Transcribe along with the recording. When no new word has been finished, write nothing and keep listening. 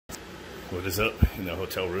What is up? In the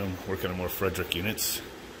hotel room, working on more Friedrick units.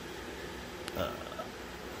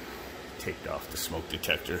 Taped off the smoke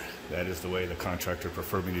detector. That is the way the contractor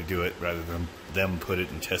preferred me to do it, rather than them put it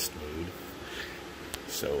in test mode.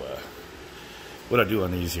 So what I do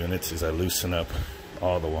on these units is I loosen up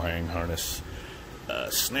all the wiring harness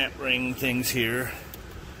snap ring things here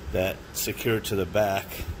that secure to the back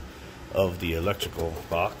of the electrical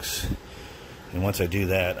box. And once I do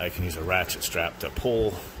that, I can use a ratchet strap to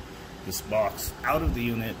pull this box out of the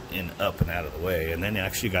unit and up and out of the way, and then you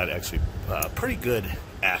actually got pretty good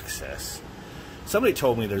access. Somebody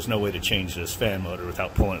told me there's no way to change this fan motor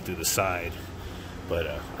without pulling it through the side, but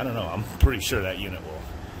I don't know. I'm pretty sure that unit will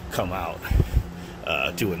come out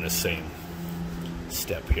doing the same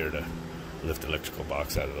step here to lift the electrical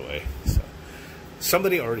box out of the way. So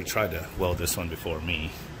somebody already tried to weld this one before me,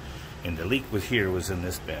 and the leak was in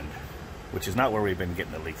this bend, which is not where we've been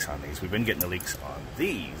getting the leaks on these. We've been getting the leaks on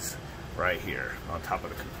these right here on top of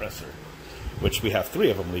the compressor, which we have 3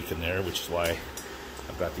 of them leaking there, which is why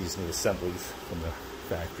I've got these new assemblies from the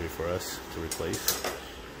factory for us to replace.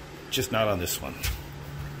 Just not on this one.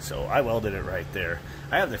 So I welded it right there.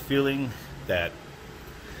 I have the feeling that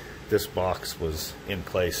this box was in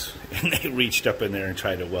place and they reached up in there and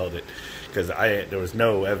tried to weld it, because there was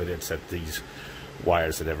no evidence that these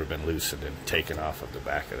wires had ever been loosened and taken off of the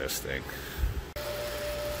back of this thing.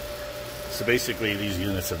 So basically these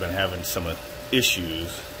units have been having some issues,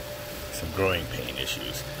 some growing pain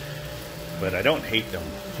issues. But I don't hate them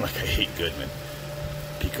like I hate Goodman,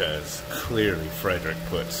 because clearly Friedrick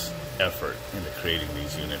puts effort into creating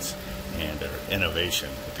these units and their innovation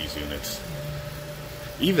with these units.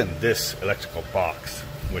 Even this electrical box,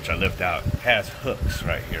 which I lift out, has hooks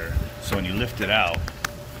right here. So when you lift it out,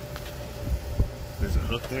 there's a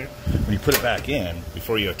hook there. When you put it back in,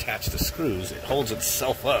 before you attach the screws, it holds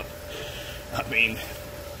itself up. I mean,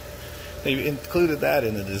 they included that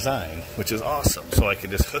in the design, which is awesome. So I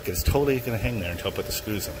can just hook it. It's totally going to hang there until I put the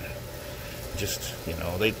screws in there. Just, you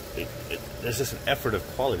know, there's just an effort of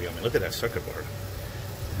quality. I mean, look at that circuit board.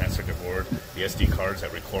 That circuit board, the SD cards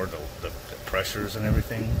that record the pressures and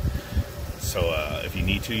everything. So if you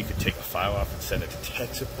need to, you could take a file off and send it to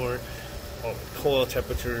tech support. All the coil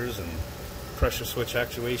temperatures and pressure switch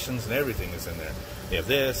actuations and everything is in there. They have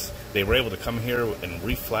this. They were able to come here and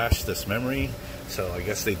reflash this memory, so I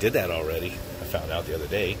guess they did that already. I found out the other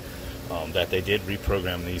day that they did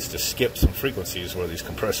reprogram these to skip some frequencies where these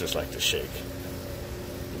compressors like to shake,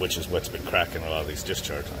 which is what's been cracking a lot of these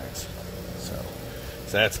discharge lines. So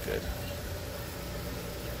that's good.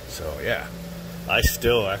 So yeah, I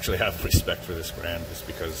still actually have respect for this brand, just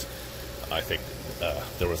because I think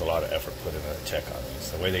there was a lot of effort put into the tech on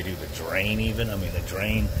these. The way they do the drain even, I mean, the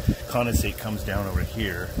drain condensate comes down over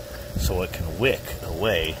here so it can wick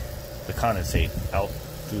away the condensate out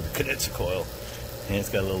through the condenser coil. And it's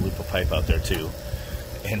got a little loop of pipe out there too.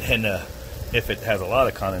 And then if it has a lot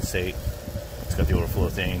of condensate, it's got the overflow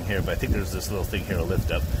thing here, but I think there's this little thing here to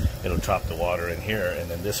lift up. It'll drop the water in here, and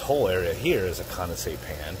then this whole area here is a condensate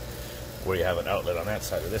pan where you have an outlet on that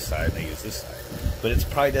side or this side, and they use this side. But it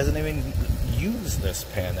probably doesn't even use this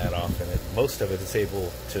pan that often. Most of it is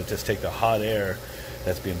able to just take the hot air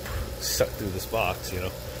that's being sucked through this box, you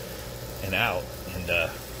know, and out, and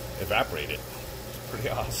evaporate it. It's pretty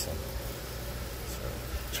awesome.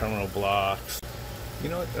 So, terminal blocks. You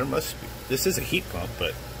know what? There must be. This is a heat pump,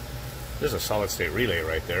 but there's a solid state relay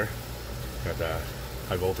right there. Got the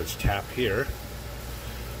high voltage tap here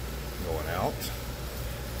going out.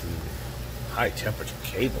 High temperature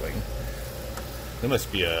cabling. There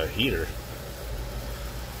must be a heater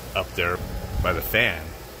up there by the fan.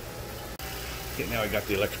 Okay, now I got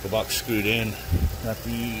the electrical box screwed in. Got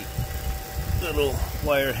the little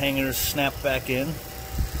wire hangers snapped back in.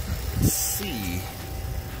 Let's see.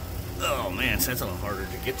 Oh man, so that's a little harder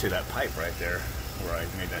to get to that pipe right there where I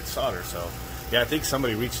made that solder. So yeah, I think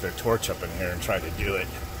somebody reached their torch up in here and tried to do it.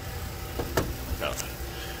 So,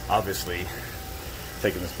 obviously,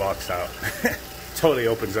 taking this box out totally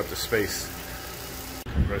opens up the space.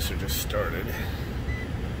 Compressor just started.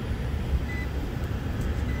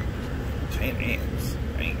 10 amps.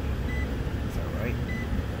 Dang. Is that right?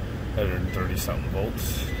 130 something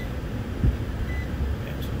volts.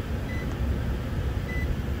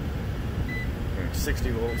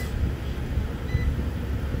 60 volts.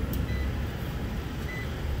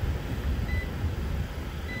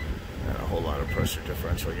 Not a whole lot of pressure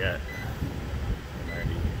differential yet.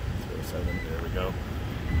 90, 07, there we go.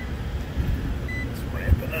 It's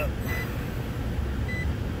ramping up.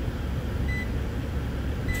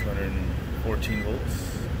 214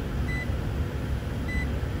 volts.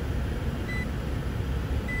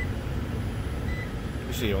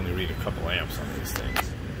 usually only read a couple amps on these things.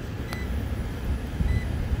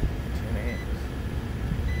 10 amps.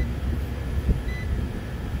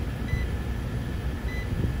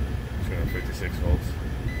 .56 volts.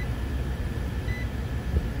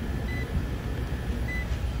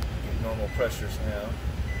 Normal pressures now.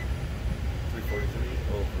 343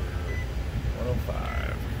 over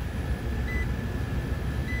 105.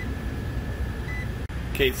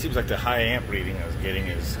 Okay, it seems like the high amp reading I was getting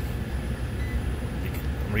is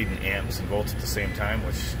I'm reading amps and volts at the same time,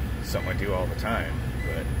 which is something I do all the time.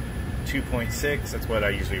 But 2.6, that's what I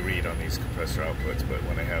usually read on these compressor outputs. But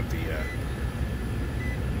when I have the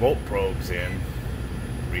volt probes in,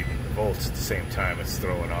 reading the volts at the same time, it's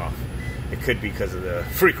throwing off. It could be because of the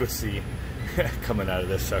frequency coming out of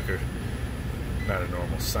this sucker. Not a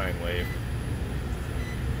normal sine wave.